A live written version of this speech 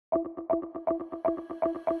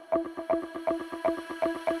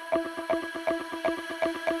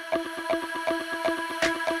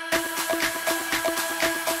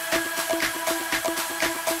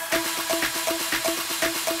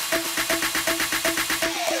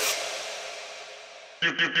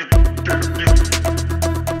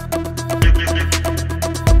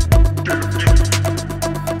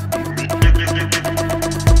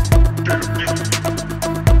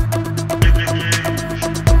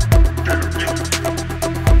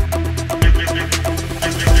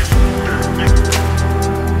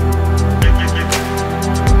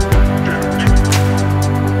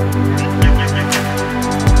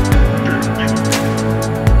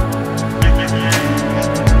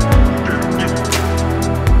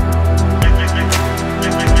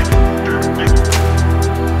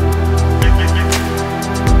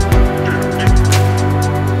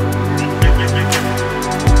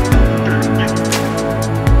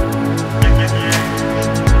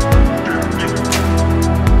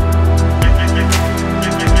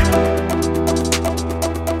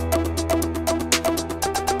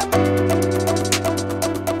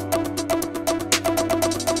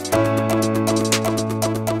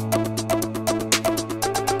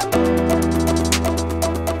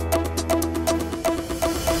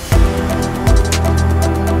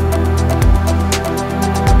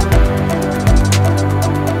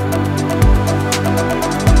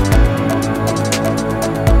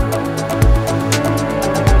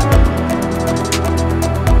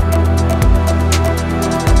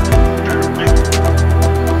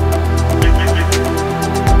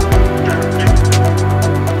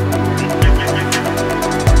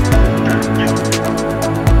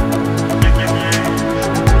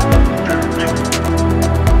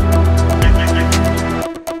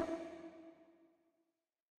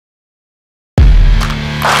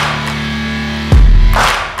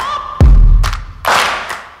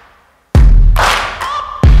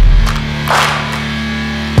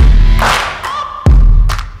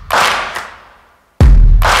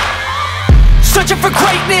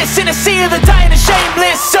In a sea of the dying and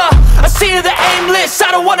shameless, a sea of the aimless.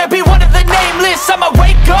 I don't wanna be one of the nameless. I'ma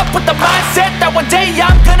wake up with the mindset that one day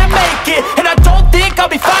I'm gonna make it. And I don't think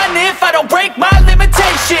I'll be fine if I don't break my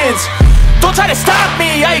limitations. Don't try to stop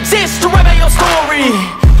me, I exist to write my own story.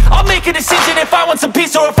 I'll make a decision if I want some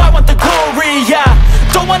peace or if I want the glory. Yeah,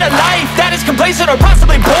 don't want a life that is complacent or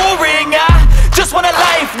possibly boring. I just want a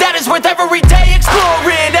life that is worth every day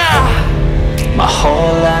exploring. My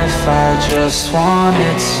whole life I just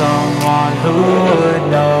wanted someone who would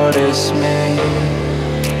notice me.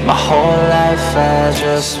 My whole life I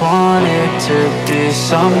just wanted to be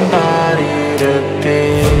somebody to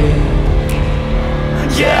be.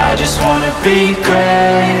 Yeah, I just wanna be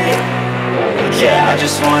great. Yeah, I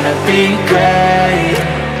just wanna be great.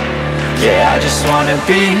 Yeah, I just wanna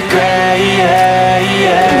be great. Yeah,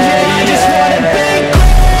 yeah, yeah, I just wanna be great.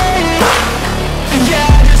 Yeah,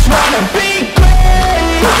 I just wanna be great.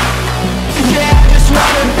 Yeah, I just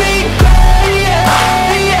wanna be great. Yeah,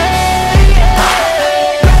 yeah, yeah,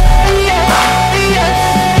 yeah, yeah.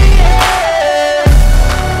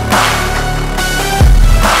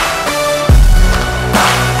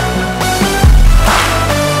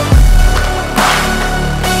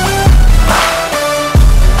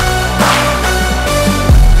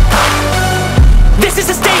 This is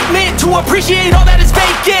a statement to appreciate all that is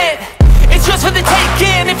vacant. It's just for the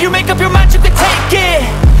taking. If you make up your mind, you can take it.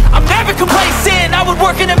 I'm never complacent. I would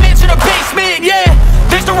work in a mansion or basement. Yeah,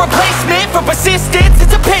 there's no replacement for persistence.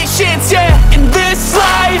 It's a patience. Yeah, in this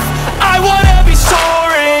life I wanna be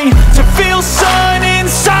soaring, to feel sun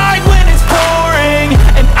inside when it's pouring.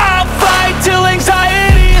 And I'll fight till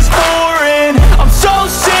anxiety is foreign. I'm so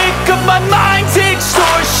sick of my mind's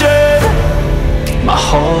extortion. My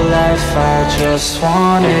whole life I just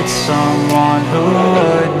wanted someone who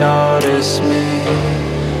would notice me.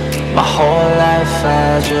 My whole life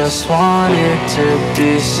I just wanted to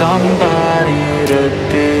be somebody to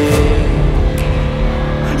be.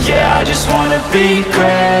 Yeah, I just wanna be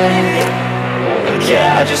great.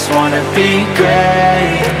 Yeah, I just wanna be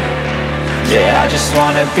great. Yeah, I just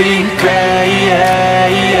wanna be great. Yeah,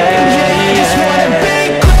 yeah, yeah, I just wanna